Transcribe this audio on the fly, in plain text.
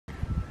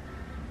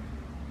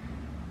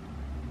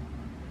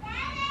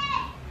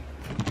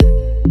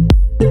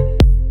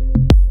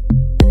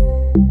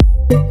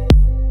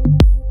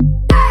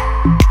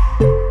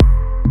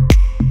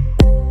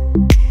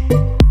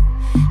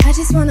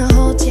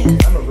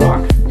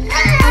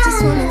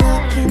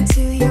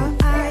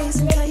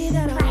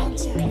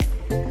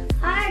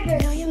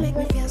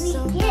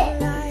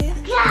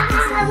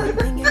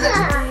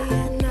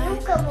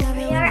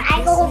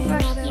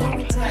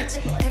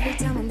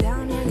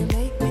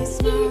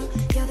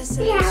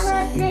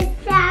Yeah,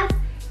 let's have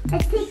a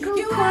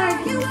tickle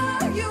party.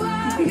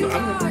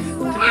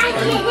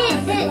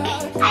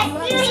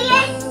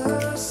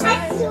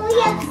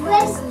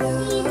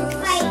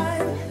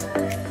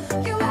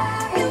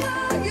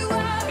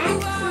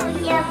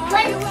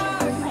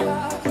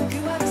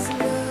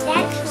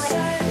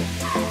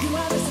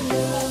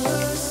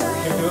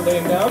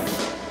 Laying down?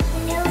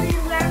 No, we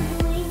were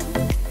doing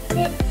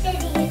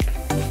sitting,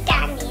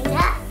 standing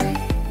up.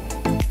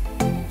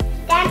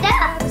 Stand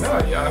up. No,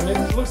 yeah, I mean,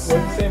 look, we're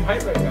the same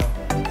height right now.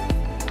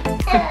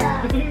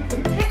 The game is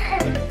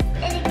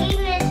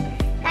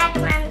that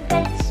one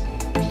puts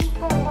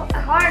people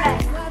harder.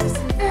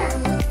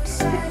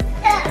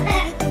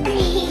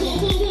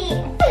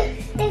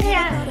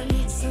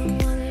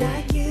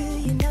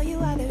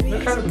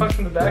 They're trying to punch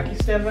from the back. You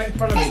stand right in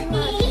front of me.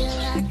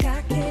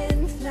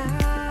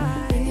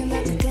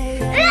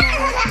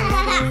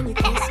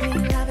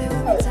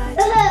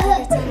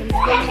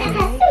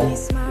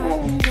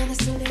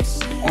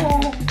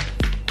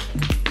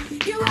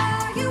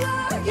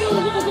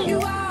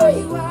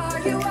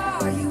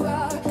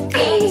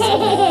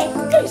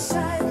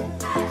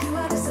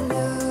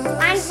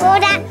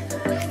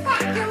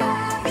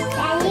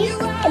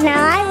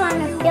 Now I want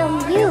to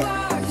film you.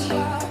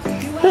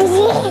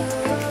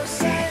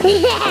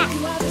 You're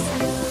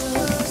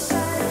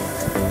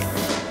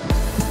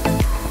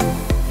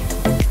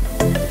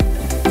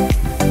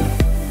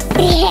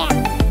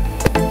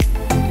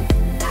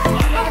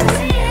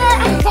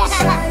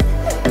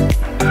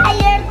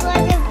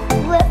going to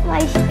flip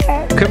my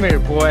shirt. Come here,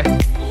 boy.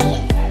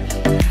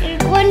 You're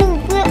going to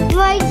flip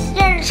my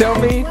shirt. Tell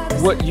me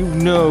what you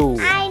know.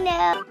 I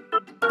know.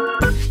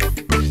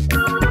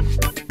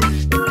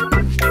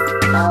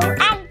 So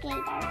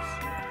alligators.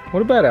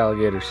 What about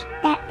alligators?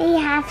 That they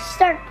have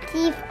sharp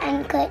teeth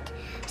and could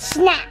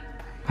snap.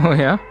 Oh,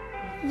 yeah?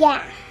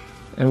 Yeah.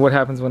 And what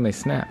happens when they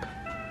snap?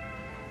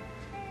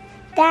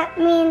 That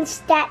means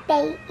that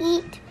they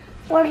eat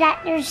or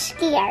that they're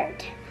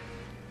scared.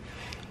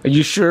 Are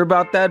you sure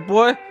about that,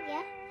 boy?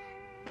 Yeah.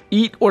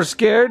 Eat or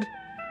scared?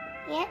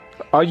 Yeah.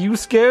 Are you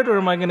scared or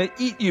am I gonna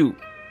eat you?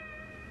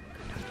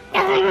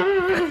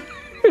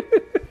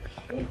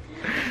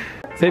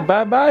 Say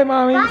bye-bye,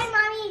 mommy. Bye,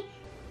 Mommy.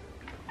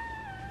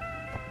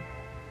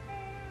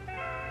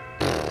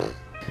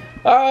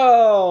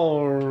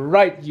 All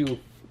right, you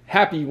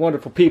happy,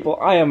 wonderful people.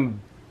 I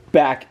am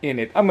back in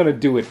it. I'm gonna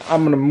do it.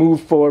 I'm gonna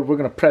move forward. We're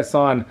gonna press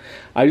on.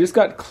 I just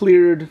got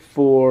cleared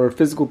for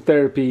physical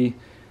therapy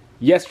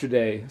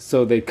yesterday,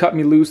 so they cut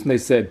me loose and they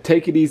said,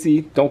 take it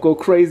easy, don't go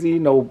crazy,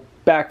 no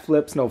back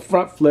flips, no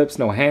front flips,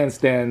 no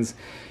handstands.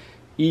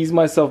 Ease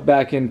myself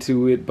back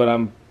into it, but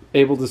I'm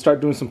able to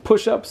start doing some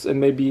push-ups and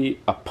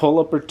maybe a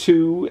pull-up or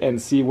two and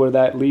see where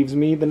that leaves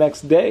me the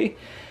next day.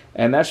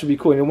 And that should be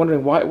cool. And you're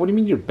wondering, why? What do you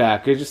mean you're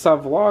back? I just saw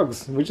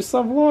vlogs. We just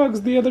saw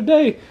vlogs the other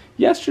day,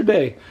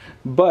 yesterday.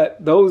 But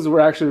those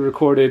were actually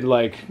recorded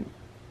like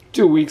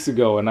 2 weeks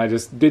ago, and I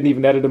just didn't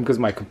even edit them because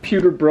my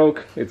computer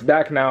broke. It's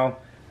back now.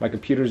 My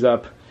computer's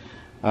up.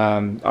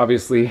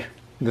 Obviously,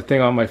 the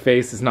thing on my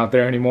face is not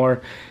there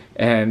anymore.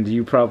 And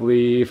you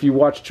probably, if you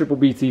watched Triple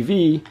B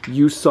TV,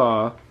 you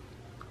saw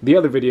the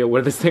other video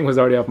where this thing was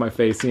already off my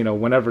face, you know,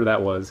 whenever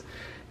that was.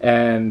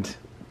 And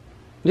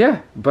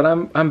yeah, but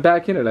I'm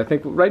back in it. I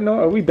think right now,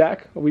 are we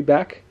back? Are we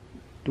back?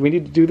 Do we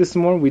need to do this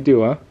some more? We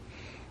do, huh?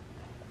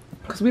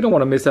 Because we don't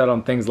want to miss out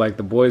on things like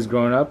the boys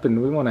growing up,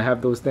 and we want to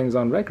have those things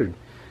on record,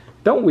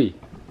 don't we?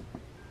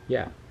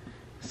 Yeah.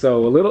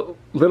 So a little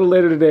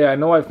later today,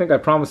 I think I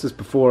promised this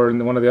before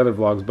in one of the other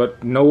vlogs,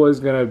 but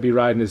Noah's gonna be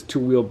riding his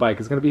two-wheel bike.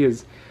 It's gonna be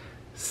his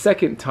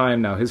second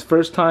time now. His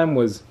first time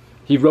was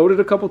he rode it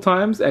a couple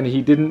times and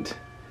he didn't.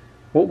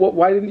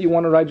 Why didn't you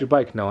want to ride your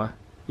bike, Noah?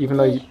 Even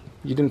though you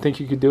didn't think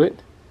you could do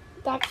it?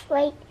 That's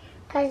right,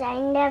 because I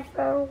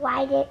never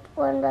ride it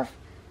on the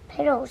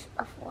pedals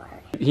before.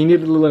 He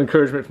needed a little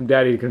encouragement from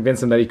Daddy to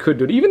convince him that he could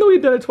do it, even though he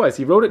did it twice.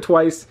 He rode it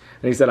twice,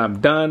 and he said, I'm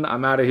done,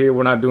 I'm out of here,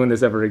 we're not doing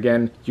this ever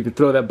again. You can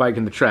throw that bike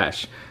in the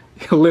trash.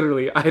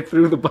 Literally, I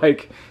threw the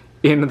bike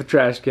in the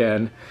trash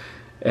can,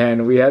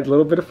 and we had a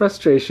little bit of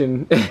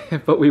frustration,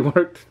 but we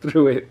worked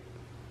through it.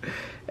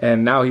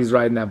 And now he's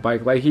riding that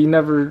bike like he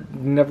never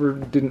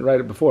didn't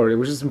ride it before. It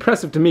was just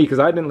impressive to me, because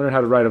I didn't learn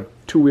how to ride a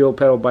two-wheel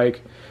pedal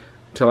bike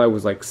until I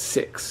was like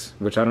 6,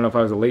 which I don't know if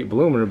I was a late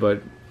bloomer,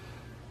 but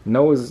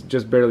Noah's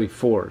just barely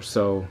 4,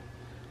 so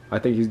I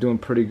think he's doing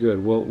pretty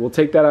good. We'll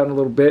take that out in a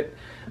little bit.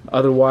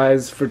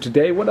 Otherwise, for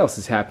today, what else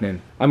is happening?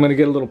 I'm going to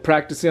get a little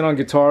practice in on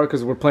guitar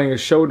because we're playing a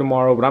show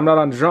tomorrow, but I'm not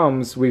on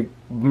drums. We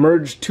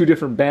merged 2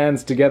 different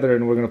bands together,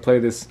 and we're going to play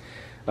this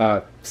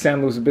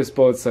San Luis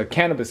Obispo. It's a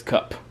cannabis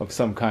cup of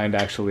some kind,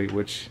 actually,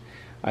 which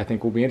I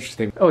think will be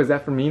interesting. Oh, is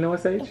that for me, Noah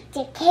Sage? It's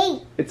a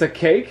cake. It's a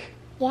cake?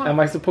 Yeah. Am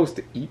I supposed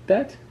to eat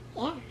that?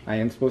 Yeah. I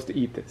am supposed to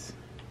eat this.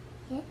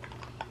 Yeah.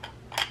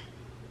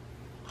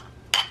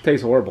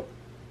 Tastes horrible.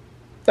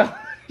 Did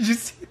you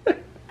see that?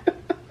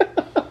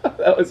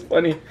 That was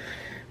funny.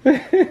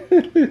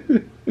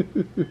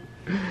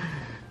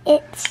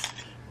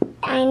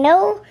 I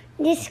know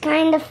this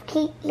kind of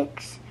cake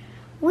looks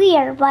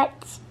weird,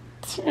 but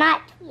That's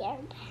not weird.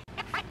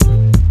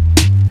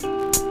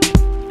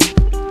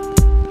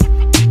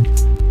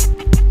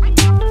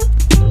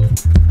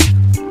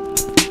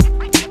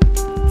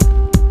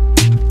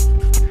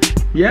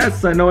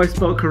 Yes, I know I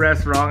spelled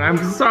caress wrong. I'm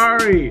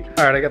sorry.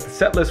 All right, I got the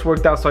set list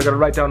worked out, so I gotta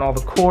write down all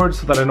the chords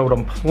so that I know what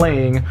I'm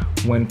playing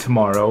when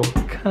tomorrow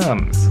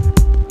comes.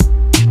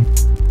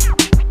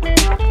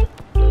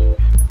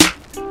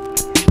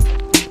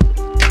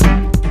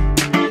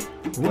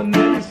 One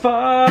that is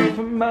far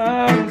from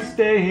my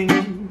mistake.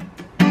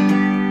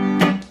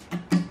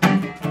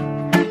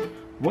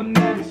 One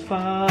that is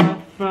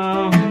far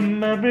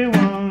from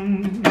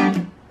everyone.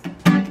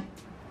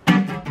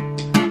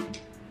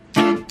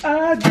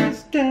 I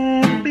just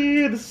can't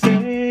be the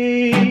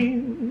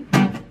same.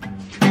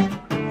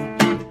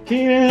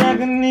 Feeling like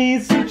I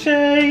need some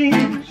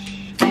change.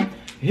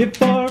 Here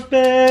for a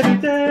better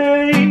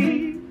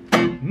day.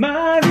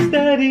 Mind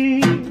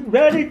steady,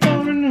 ready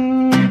for a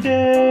new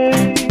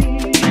day.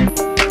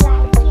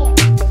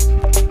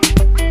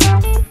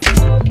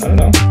 I don't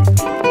know.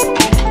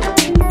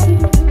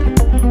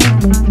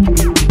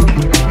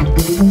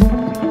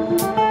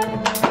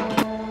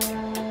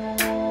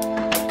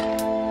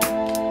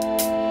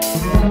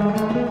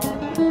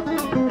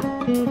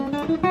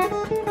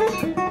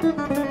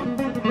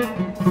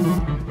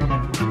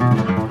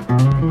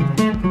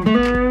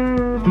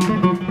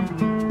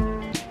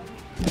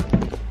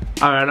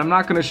 Alright, I'm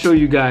not gonna show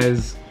you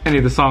guys any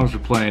of the songs we're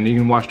playing. You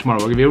can watch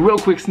tomorrow. I'll give you a real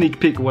quick sneak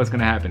peek of what's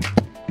gonna happen.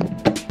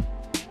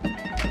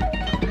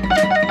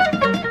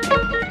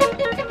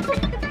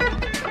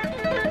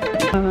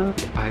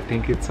 I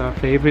think it's our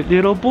favorite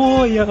little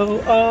boy.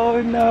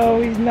 Oh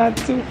no, he's not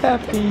too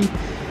happy.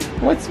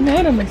 What's the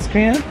matter, my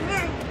scram?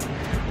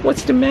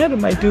 What's the matter,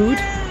 my dude?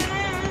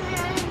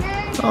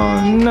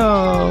 Oh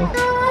no.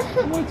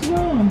 What's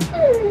wrong?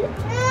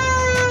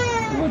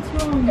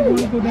 What's wrong? You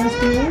wanna go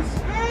downstairs?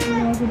 You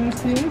wanna go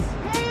downstairs?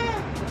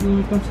 You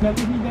wanna come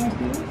snuggle with me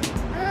downstairs?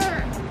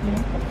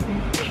 Yeah, okay.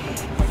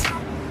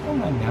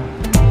 Come on now.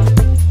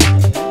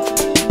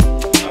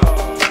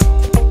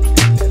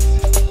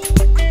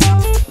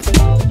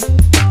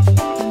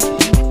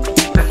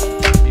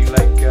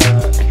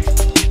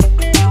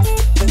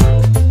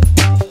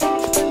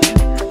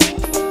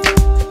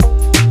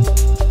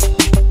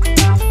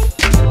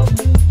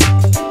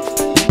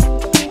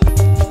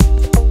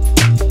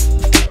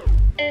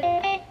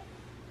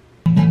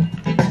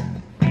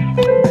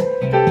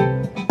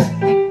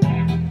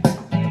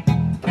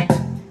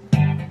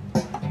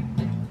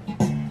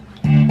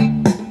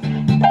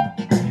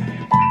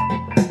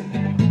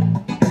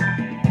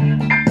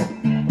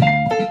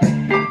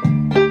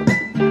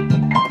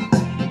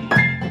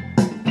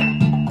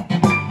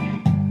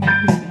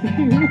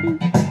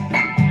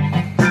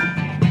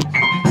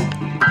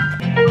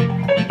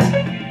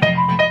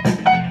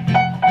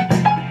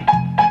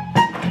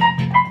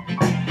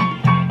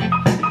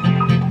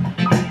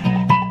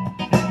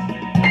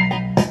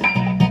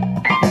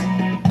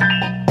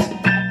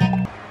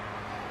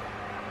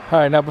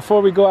 Alright, now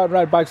before we go out and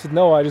ride bikes with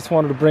Noah, I just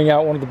wanted to bring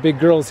out one of the big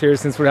girls here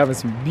since we're having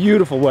some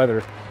beautiful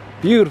weather.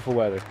 Beautiful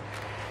weather.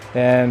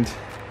 And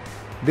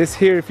this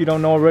here, if you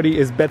don't know already,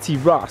 is Betsy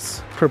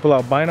Ross, purple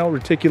albino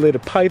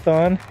reticulated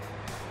python.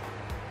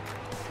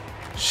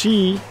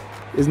 She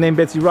is named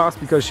Betsy Ross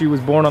because she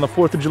was born on the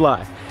 4th of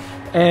July.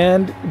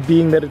 And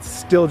being that it's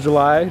still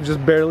July,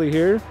 just barely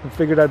here, I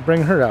figured I'd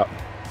bring her out.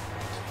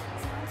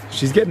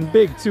 She's getting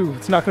big too.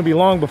 It's not gonna be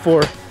long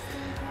before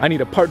I need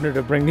a partner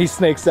to bring these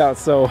snakes out,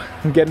 so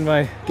I'm getting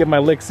my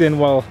licks in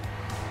while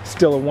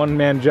still a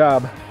one-man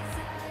job.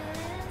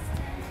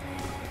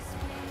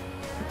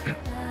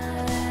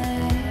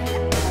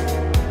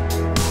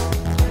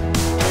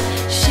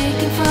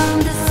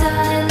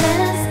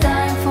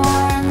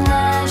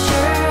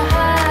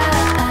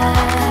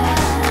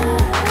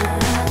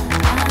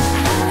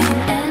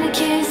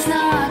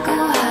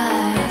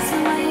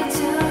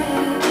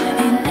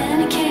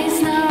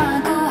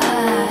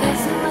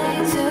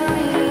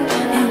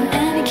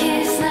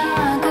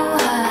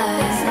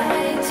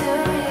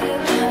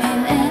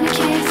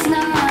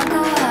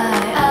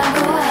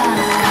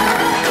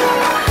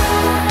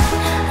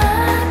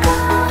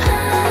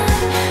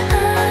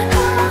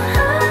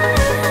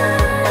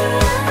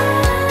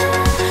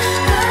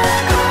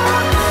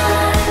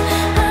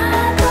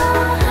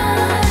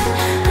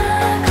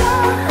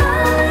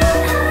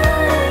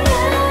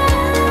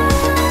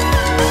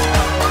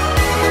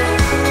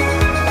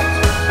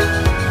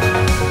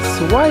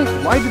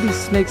 Why do these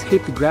snakes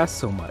hate the grass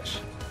so much?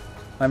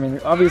 I mean,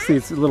 obviously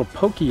it's a little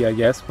pokey, I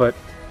guess, but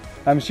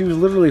she was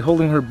literally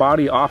holding her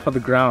body off of the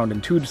ground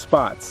in 2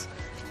 spots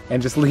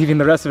and just leaving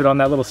the rest of it on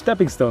that little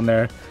stepping stone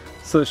there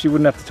so that she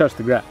wouldn't have to touch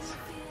the grass,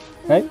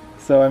 right?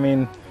 So, I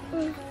mean,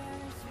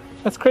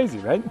 that's crazy,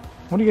 right?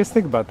 What do you guys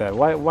think about that?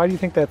 Why do you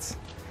think that's...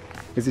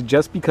 Is it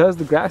just because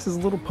the grass is a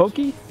little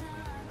pokey?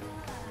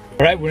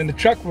 Alright, we're in the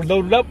truck, we're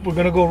loaded up. We're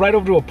gonna go right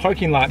over to a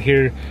parking lot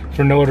here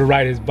for Noah to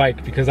ride his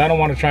bike because I don't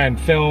want to try and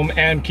film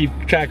and keep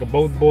track of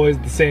both boys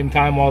at the same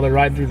time while they're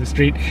riding through the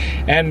street,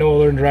 and Noah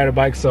learned to ride a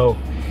bike, so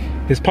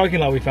This parking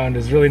lot we found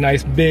is really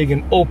nice, big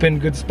and open,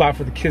 good spot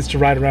for the kids to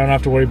ride around, not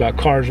have to worry about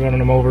cars running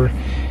them over.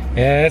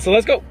 And so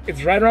let's go.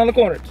 It's right around the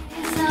corner.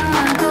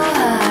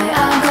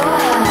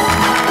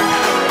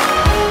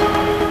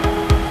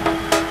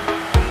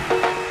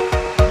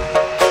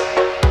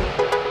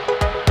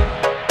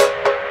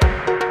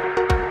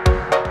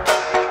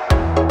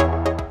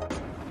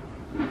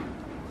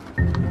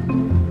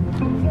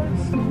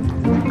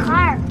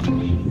 Car.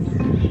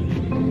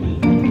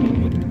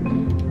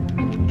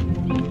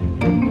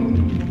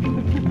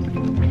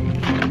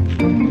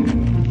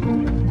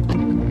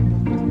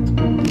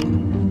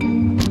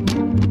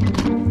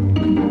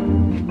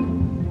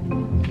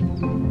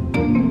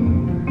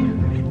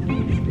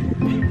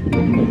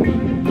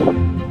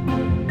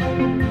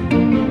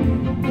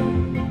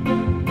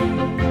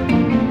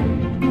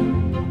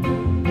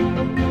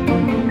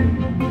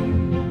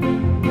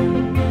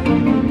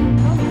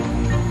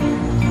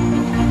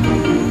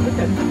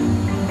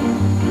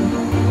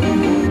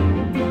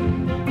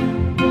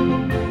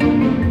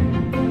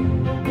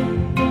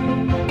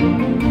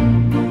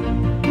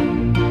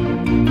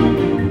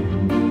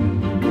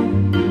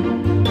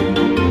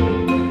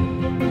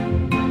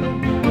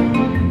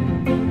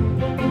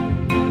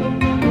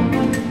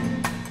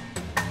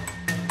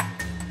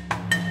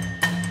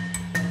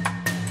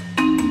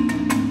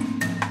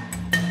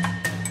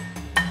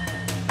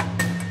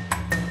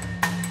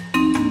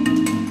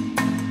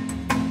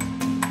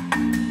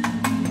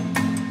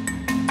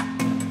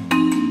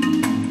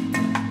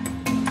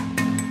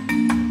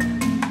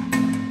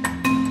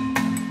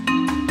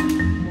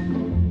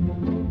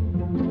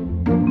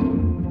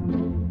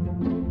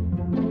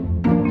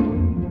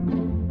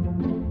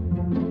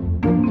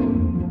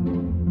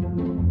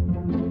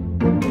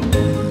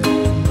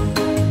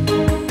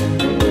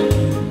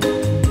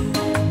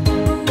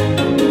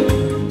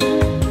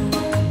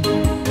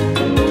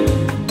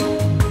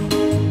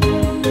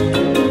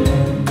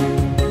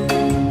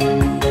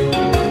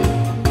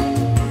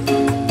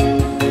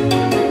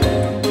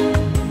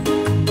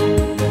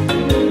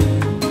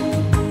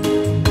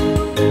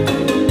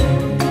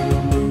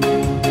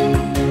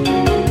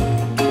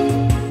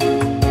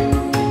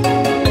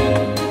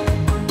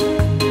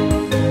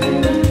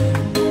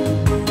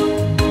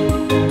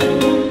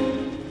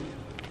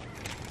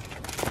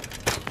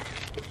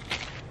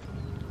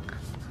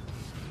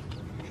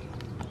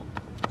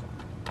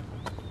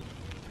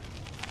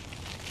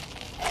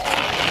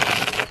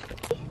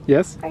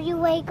 Yes? Are you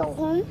ready to go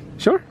home?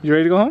 Sure. You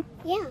ready to go home?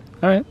 Yeah.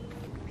 All right.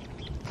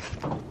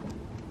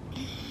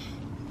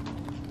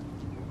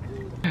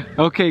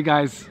 Okay,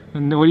 guys.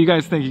 What do you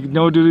guys think? You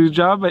know, do the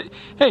job? But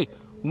hey,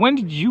 when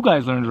did you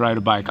guys learn to ride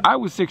a bike? I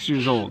was 6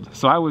 years old,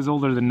 so I was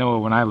older than Noah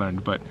when I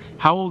learned. But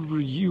how old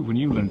were you when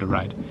you learned to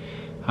ride?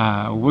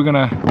 We're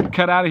gonna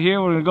cut out of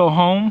here. We're gonna go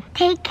home.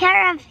 Take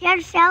care of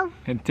yourself.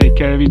 And take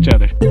care of each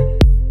other.